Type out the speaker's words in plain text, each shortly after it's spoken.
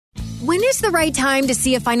When is the right time to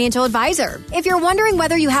see a financial advisor? If you're wondering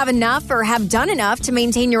whether you have enough or have done enough to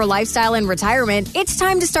maintain your lifestyle in retirement, it's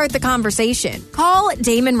time to start the conversation. Call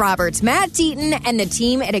Damon Roberts, Matt Deaton, and the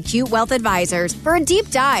team at Acute Wealth Advisors for a deep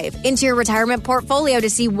dive into your retirement portfolio to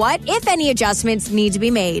see what, if any, adjustments need to be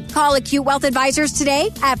made. Call Acute Wealth Advisors today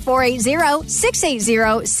at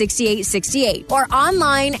 480-680-6868 or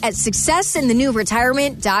online at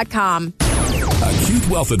successinthenewretirement.com. Acute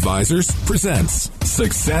Wealth Advisors presents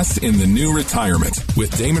Success in the New Retirement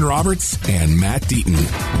with Damon Roberts and Matt Deaton.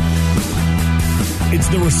 It's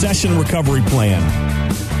the Recession Recovery Plan,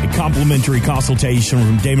 a complimentary consultation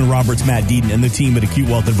from Damon Roberts, Matt Deaton, and the team at Acute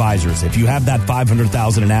Wealth Advisors. If you have that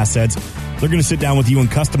 $500,000 in assets, they're going to sit down with you and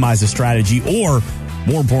customize a strategy, or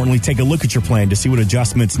more importantly, take a look at your plan to see what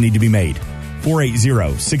adjustments need to be made.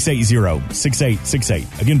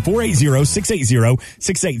 480-680-6868. Again,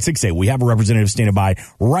 480-680-6868. We have a representative standing by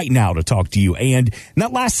right now to talk to you. And in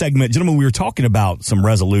that last segment, gentlemen, we were talking about some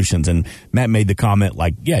resolutions, and Matt made the comment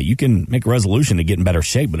like, yeah, you can make a resolution to get in better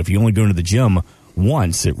shape, but if you only go to the gym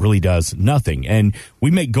once, it really does nothing. And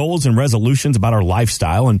we make goals and resolutions about our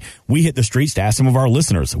lifestyle, and we hit the streets to ask some of our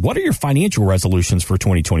listeners, what are your financial resolutions for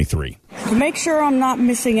 2023? To make sure I'm not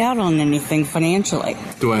missing out on anything financially.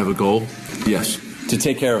 Do I have a goal? Yes. To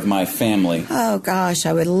take care of my family. Oh, gosh,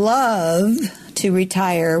 I would love to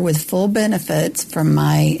retire with full benefits from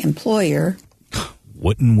my employer.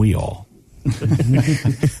 Wouldn't we all? I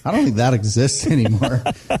don't think that exists anymore.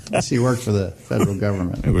 She worked for the federal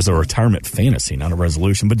government. It was a retirement fantasy, not a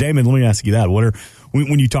resolution. But Damon, let me ask you that. When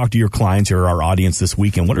you talk to your clients or our audience this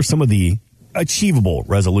weekend, what are some of the achievable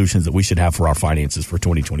resolutions that we should have for our finances for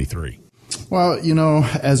 2023? Well,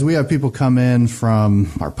 as we have people come in from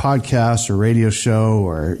our podcast or radio show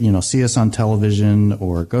or, see us on television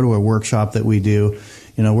or go to a workshop that we do,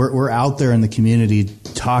 we're out there in the community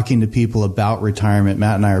talking to people about retirement.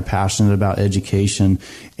 Matt and I are passionate about education.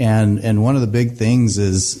 And one of the big things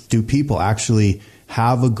is, do people actually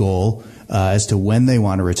have a goal as to when they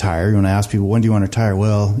want to retire? When I ask people, when do you want to retire?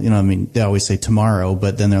 Well, they always say tomorrow,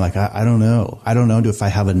 but then they're like, I don't know. I don't know if I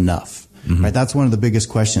have enough. Mm-hmm. Right? That's one of the biggest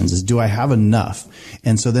questions is, do I have enough?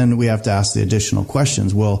 And so then we have to ask the additional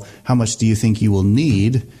questions. Well, how much do you think you will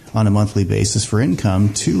need on a monthly basis for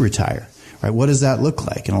income to retire? Right? What does that look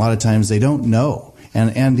like? And a lot of times they don't know.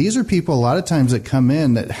 And these are people a lot of times that come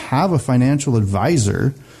in that have a financial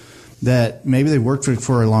advisor that maybe they've worked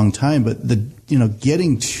for a long time, but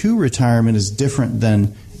getting to retirement is different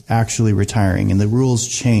than actually retiring, and the rules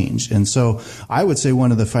change. And so I would say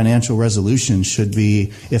one of the financial resolutions should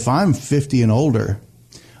be, if I'm 50 and older,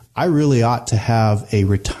 I really ought to have a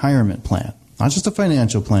retirement plan. Not just a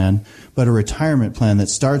financial plan, but a retirement plan that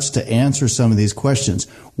starts to answer some of these questions.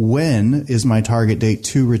 When is my target date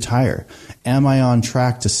to retire? Am I on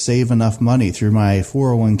track to save enough money through my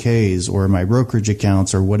 401ks or my brokerage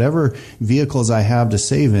accounts or whatever vehicles I have to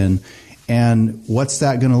save in? And what's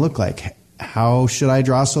that going to look like? How should I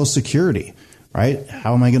draw Social Security? Right?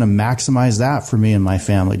 How am I going to maximize that for me and my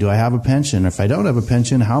family? Do I have a pension? If I don't have a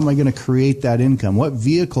pension, how am I going to create that income? What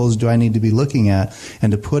vehicles do I need to be looking at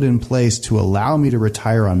and to put in place to allow me to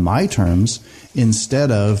retire on my terms instead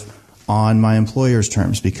of on my employer's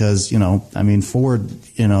terms? Because, Ford,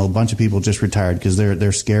 a bunch of people just retired because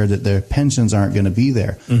they're scared that their pensions aren't going to be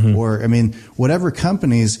there. Mm-hmm. Or, whatever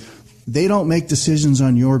companies, they don't make decisions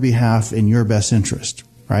on your behalf in your best interest.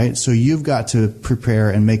 Right? So you've got to prepare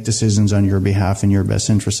and make decisions on your behalf in your best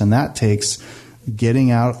interest. And that takes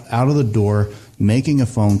getting out of the door, making a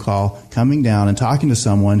phone call, coming down and talking to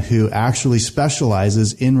someone who actually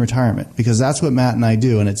specializes in retirement, because that's what Matt and I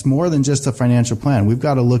do. And it's more than just a financial plan. We've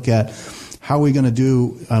got to look at how are we going to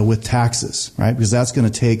do with taxes, right? Because that's going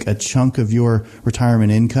to take a chunk of your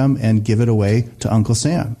retirement income and give it away to Uncle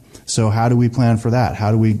Sam. So how do we plan for that?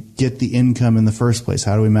 How do we get the income in the first place?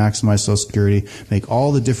 How do we maximize Social Security, make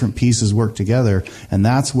all the different pieces work together? And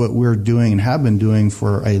that's what we're doing and have been doing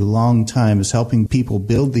for a long time, is helping people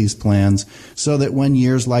build these plans so that when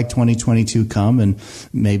years like 2022 come and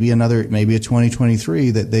maybe a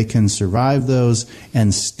 2023, that they can survive those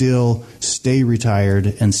and still stay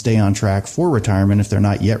retired and stay on track for retirement if they're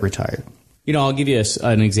not yet retired. I'll give you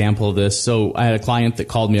an example of this. So I had a client that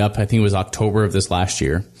called me up, I think it was October of this last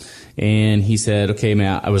year. And he said, okay,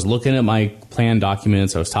 Matt, I was looking at my plan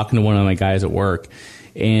documents. I was talking to one of my guys at work.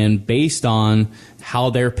 And based on how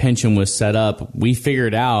their pension was set up, we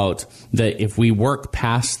figured out that if we work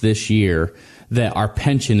past this year, that our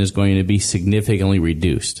pension is going to be significantly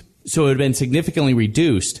reduced. So it had been significantly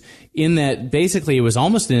reduced in that basically it was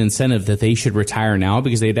almost an incentive that they should retire now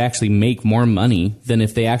because they'd actually make more money than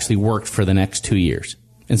if they actually worked for the next 2 years.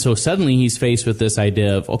 And so suddenly he's faced with this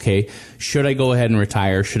idea of, okay, should I go ahead and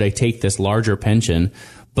retire? Should I take this larger pension,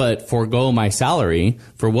 but forego my salary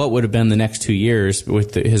for what would have been the next 2 years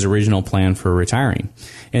with his original plan for retiring?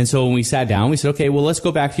 And so when we sat down, we said, okay, well, let's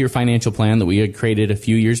go back to your financial plan that we had created a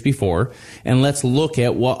few years before, and let's look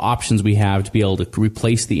at what options we have to be able to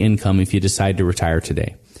replace the income if you decide to retire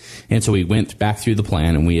today. And so we went back through the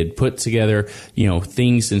plan, and we had put together,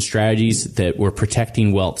 things and strategies that were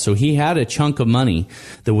protecting wealth. So he had a chunk of money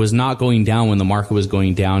that was not going down when the market was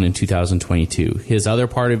going down in 2022. His other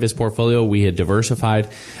part of his portfolio, we had diversified.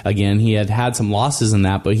 Again, he had some losses in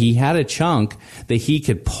that, but he had a chunk that he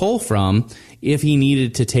could pull from if he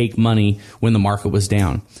needed to take money when the market was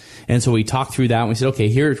down. And so we talked through that, and we said, okay,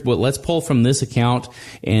 let's pull from this account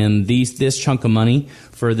and this chunk of money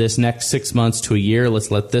for this next 6 months to a year.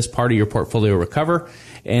 Let's let this part of your portfolio recover,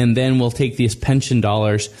 and then we'll take these pension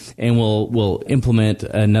dollars and we'll implement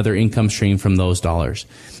another income stream from those dollars.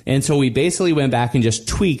 And so we basically went back and just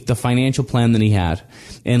tweaked the financial plan that he had.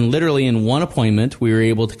 And literally in one appointment, we were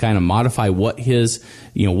able to kind of modify what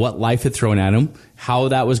what life had thrown at him, how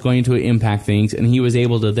that was going to impact things. And he was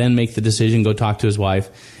able to then make the decision, go talk to his wife,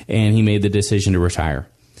 and he made the decision to retire.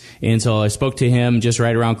 And so I spoke to him just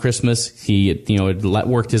right around Christmas. He had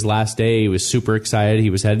worked his last day. He was super excited.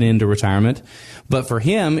 He was heading into retirement. But for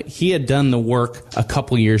him, he had done the work a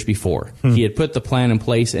couple years before. He had put the plan in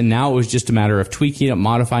place, and now it was just a matter of tweaking it,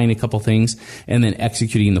 modifying a couple things, and then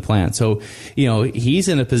executing the plan. So, he's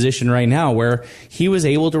in a position right now where he was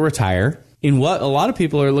able to retire in what a lot of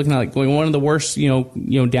people are looking at like going one of the worst,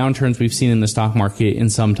 downturns we've seen in the stock market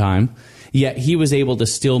in some time. Yet he was able to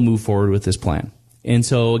still move forward with this plan. And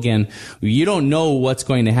so again, you don't know what's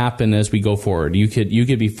going to happen as we go forward. You could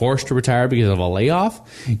be forced to retire because of a layoff.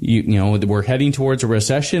 We're heading towards a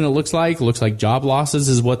recession. It looks like job losses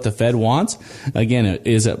is what the Fed wants. Again,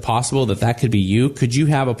 is it possible that could be you? Could you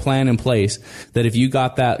have a plan in place that if you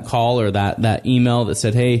got that call or that email that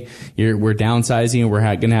said, hey, we're downsizing and we're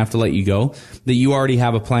going to have to let you go, that you already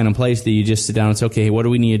have a plan in place that you just sit down and say, okay, what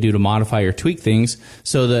do we need to do to modify or tweak things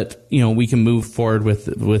so that, we can move forward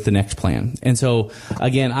with the next plan? And so,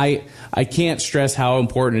 again, I can't stress how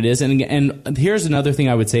important it is. And here's another thing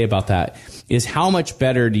I would say about that is how much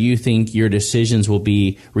better do you think your decisions will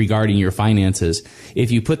be regarding your finances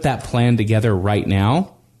if you put that plan together right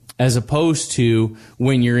now, as opposed to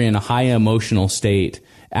when you're in a high emotional state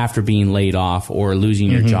after being laid off or losing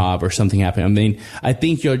your job or something happening. I mean, I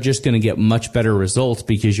think you're just going to get much better results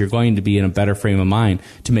because you're going to be in a better frame of mind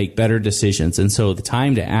to make better decisions. And so the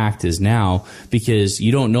time to act is now, because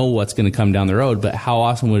you don't know what's going to come down the road, but how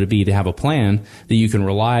awesome would it be to have a plan that you can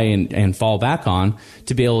rely and fall back on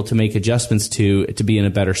to be able to make adjustments to be in a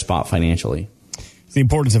better spot financially. The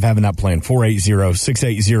importance of having that plan,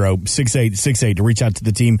 480-680-6868 to reach out to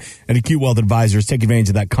the team at Acute Wealth Advisors. Take advantage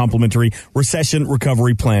of that complimentary recession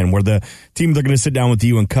recovery plan where the team, they're going to sit down with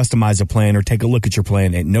you and customize a plan or take a look at your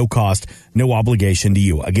plan at no cost, no obligation to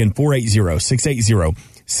you. Again,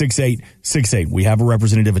 480-680-6868. We have a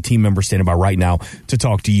representative, a team member standing by right now to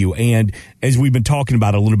talk to you. And as we've been talking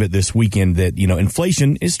about a little bit this weekend, that,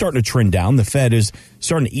 inflation is starting to trend down. The Fed is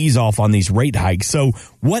starting to ease off on these rate hikes. So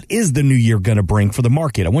what is the new year going to bring for the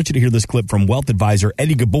market? I want you to hear this clip from wealth advisor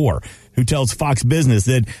Eddie Gabor, who tells Fox Business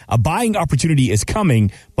that a buying opportunity is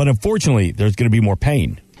coming, but unfortunately, there's going to be more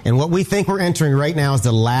pain. And what we think we're entering right now is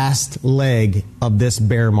the last leg of this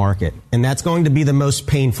bear market. And that's going to be the most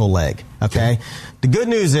painful leg. Okay. The good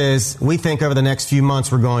news is we think over the next few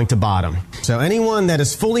months we're going to bottom. So anyone that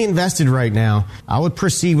is fully invested right now, I would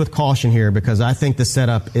proceed with caution here because I think the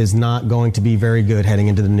setup is not going to be very good heading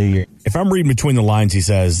into the new year. If I'm reading between the lines, he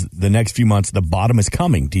says the next few months, the bottom is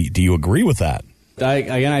coming. Do you agree with that?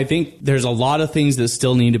 I think there's a lot of things that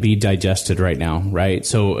still need to be digested right now, right?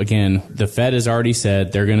 So again, the Fed has already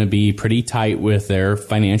said they're going to be pretty tight with their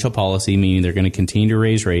financial policy, meaning they're going to continue to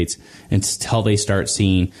raise rates until they start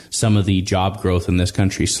seeing some of the job growth in this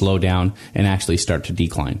country slow down and actually start to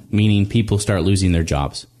decline, meaning people start losing their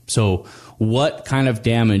jobs. So what kind of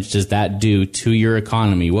damage does that do to your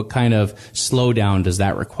economy? What kind of slowdown does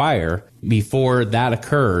that require before that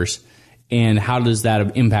occurs? And how does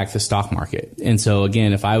that impact the stock market? And so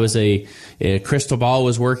again, if I was a crystal ball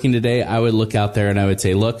was working today, I would look out there and I would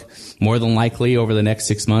say, look, more than likely over the next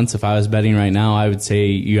 6 months, if I was betting right now, I would say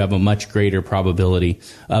you have a much greater probability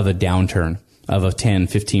of a downturn, of a 10,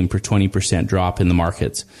 15, 20% drop in the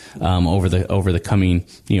markets over the coming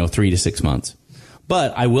 3 to 6 months.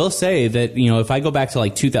 But I will say that, if I go back to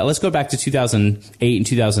let's go back to 2008 and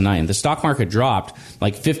 2009, the stock market dropped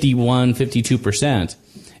like 51, 52%.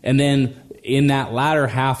 And then in that latter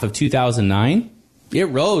half of 2009, it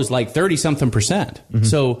rose like 30-something%. Mm-hmm.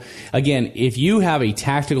 So, again, if you have a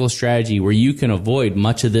tactical strategy where you can avoid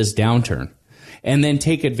much of this downturn and then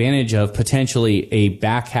take advantage of potentially a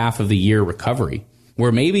back half of the year recovery,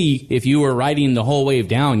 where maybe if you were riding the whole wave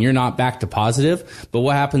down, you're not back to positive. But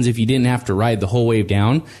what happens if you didn't have to ride the whole wave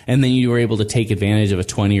down and then you were able to take advantage of a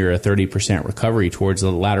 20 or a 30% recovery towards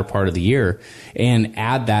the latter part of the year and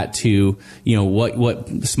add that to,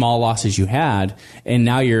 what small losses you had. And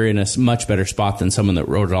now you're in a much better spot than someone that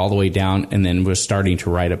rode it all the way down and then was starting to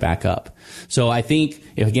ride it back up. So I think,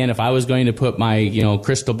 if I was going to put my,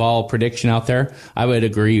 crystal ball prediction out there, I would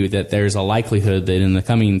agree that there's a likelihood that in the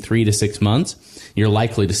coming 3 to 6 months, you're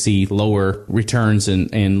likely to see lower returns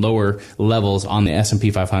and lower levels on the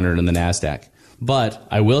S&P 500 and the NASDAQ. But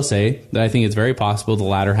I will say that I think it's very possible the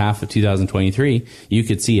latter half of 2023, you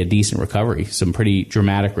could see a decent recovery, some pretty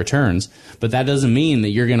dramatic returns. But that doesn't mean that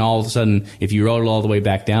you're going to all of a sudden, if you rode it all the way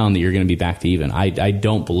back down, that you're going to be back to even. I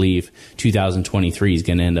don't believe 2023 is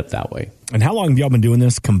going to end up that way. And how long have y'all been doing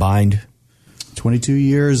this combined? 22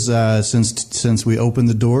 years since we opened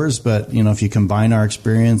the doors. But, if you combine our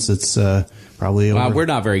experience, it's probably over. We're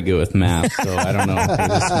not very good with math, so I don't know.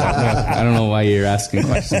 I don't know why you're asking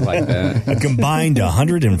questions like that. A combined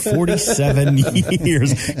 147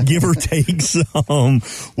 years, give or take some.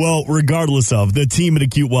 Well, regardless of the team at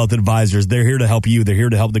Acute Wealth Advisors, they're here to help you. They're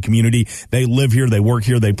here to help the community. They live here, they work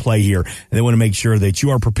here, they play here. And they want to make sure that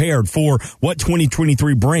you are prepared for what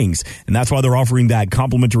 2023 brings. And that's why they're offering that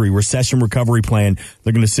complimentary recession recovery plan.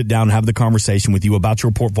 They're going to sit down and have the conversation with you about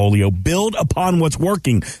your portfolio. Build upon what's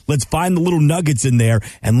working. Let's find the little nuggets in there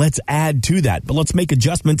and let's add to that. But let's make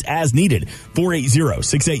adjustments as needed.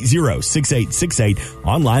 480-680-6868.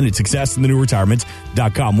 Online at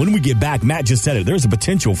successinthenewretirement.com. When we get back, Matt just said it. There's a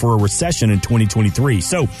potential for a recession in 2023.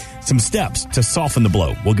 So some steps to soften the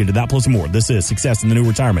blow. We'll get to that plus more. This is Success in the New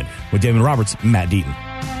Retirement with Damon Roberts and Matt Deaton.